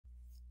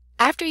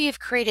After you've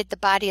created the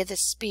body of the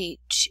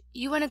speech,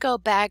 you want to go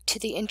back to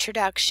the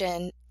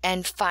introduction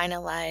and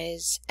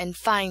finalize and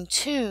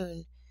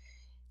fine-tune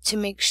to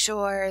make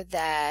sure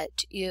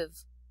that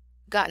you've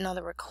gotten all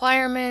the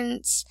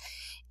requirements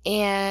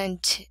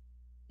and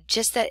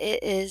just that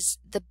it is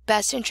the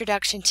best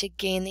introduction to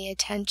gain the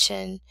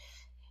attention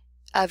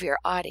of your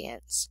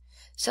audience.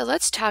 So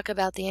let's talk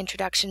about the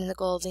introduction and the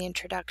goal of the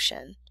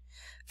introduction.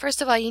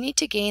 First of all, you need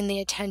to gain the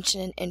attention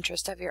and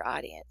interest of your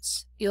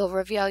audience. You'll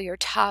reveal your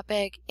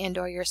topic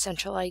and/or your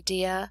central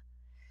idea.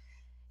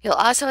 You'll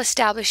also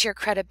establish your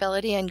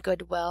credibility and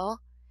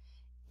goodwill,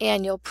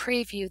 and you'll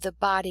preview the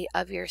body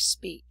of your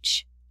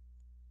speech.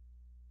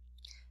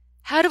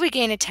 How do we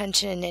gain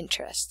attention and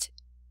interest?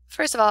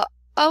 First of all,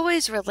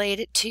 always relate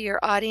it to your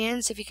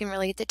audience. If you can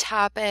relate the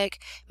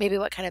topic, maybe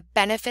what kind of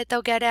benefit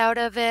they'll get out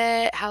of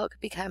it, how it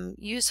could become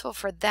useful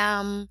for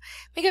them.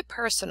 Make it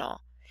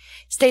personal.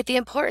 State the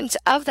importance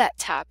of that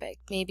topic,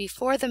 maybe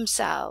for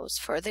themselves,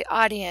 for the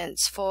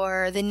audience,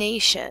 for the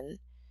nation.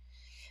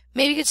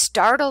 Maybe you could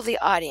startle the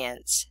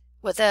audience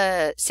with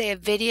a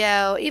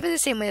video, even the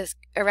same way as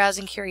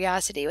arousing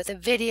curiosity, with a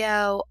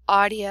video,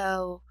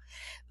 audio,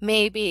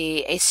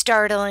 maybe a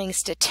startling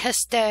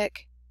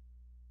statistic,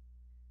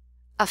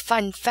 a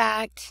fun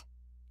fact.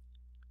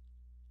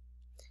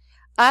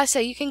 Also,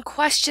 you can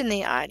question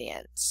the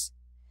audience.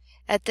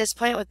 At this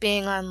point, with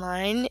being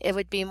online, it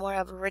would be more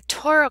of a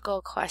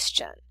rhetorical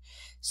question.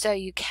 So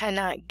you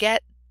cannot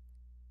get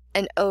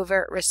an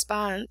overt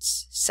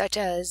response, such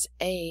as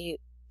a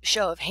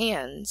show of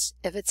hands,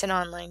 if it's an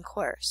online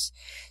course.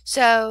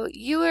 So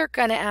you are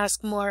going to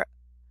ask more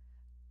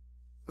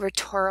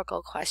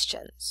rhetorical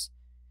questions.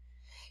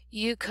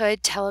 You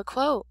could tell a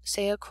quote,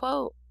 say a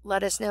quote.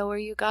 Let us know where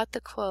you got the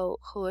quote,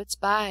 who it's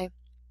by.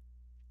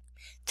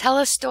 Tell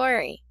a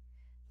story.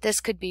 This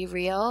could be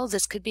real,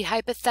 this could be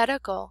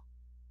hypothetical,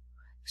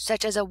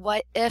 such as a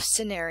what-if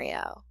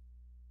scenario.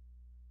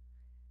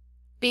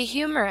 Be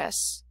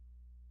humorous.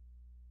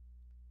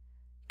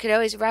 You could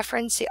always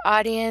reference the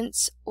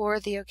audience or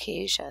the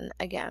occasion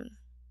again.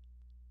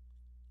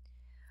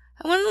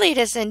 I want to lead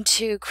us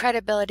into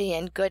credibility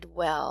and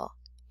goodwill.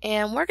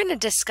 And we're going to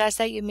discuss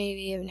that. You may have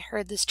even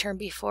heard this term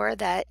before.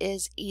 That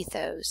is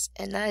ethos,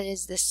 and that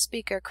is the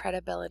speaker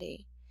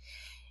credibility.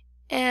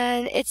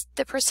 And it's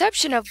the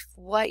perception of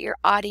what your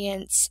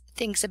audience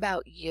thinks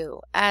about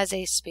you as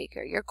a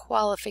speaker, your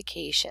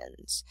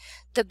qualifications,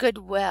 the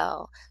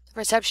goodwill, the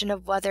perception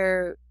of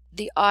whether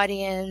the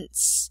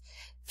audience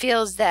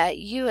feels that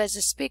you as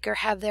a speaker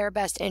have their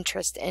best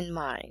interest in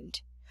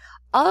mind.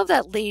 All of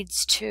that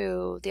leads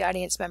to the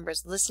audience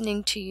members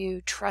listening to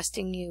you,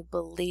 trusting you,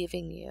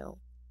 believing you.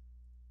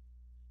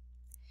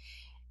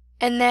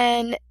 And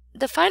then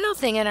the final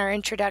thing in our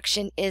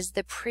introduction is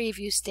the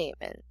preview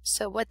statement.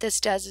 So what this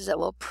does is it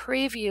will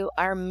preview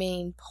our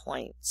main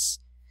points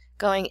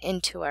going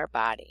into our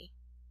body.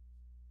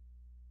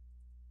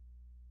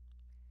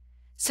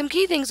 Some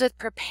key things with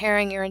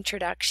preparing your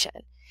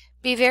introduction.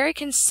 Be very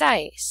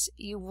concise.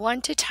 You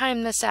want to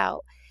time this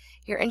out.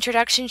 Your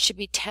introduction should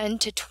be 10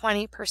 to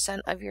 20%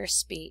 of your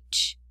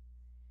speech.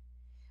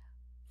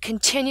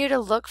 Continue to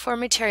look for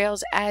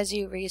materials as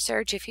you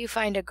research. If you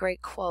find a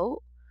great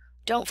quote,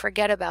 don't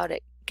forget about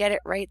it. Get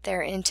it right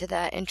there into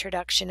that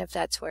introduction if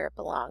that's where it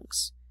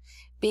belongs.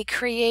 Be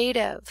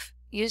creative.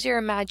 Use your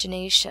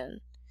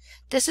imagination.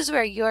 This is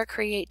where your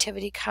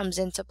creativity comes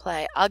into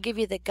play. I'll give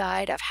you the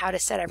guide of how to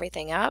set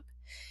everything up.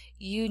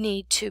 You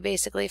need to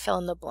basically fill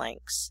in the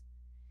blanks.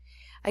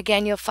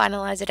 Again, you'll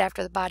finalize it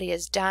after the body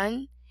is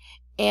done.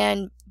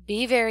 And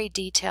be very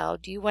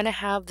detailed. You want to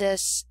have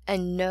this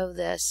and know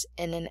this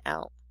in and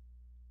out.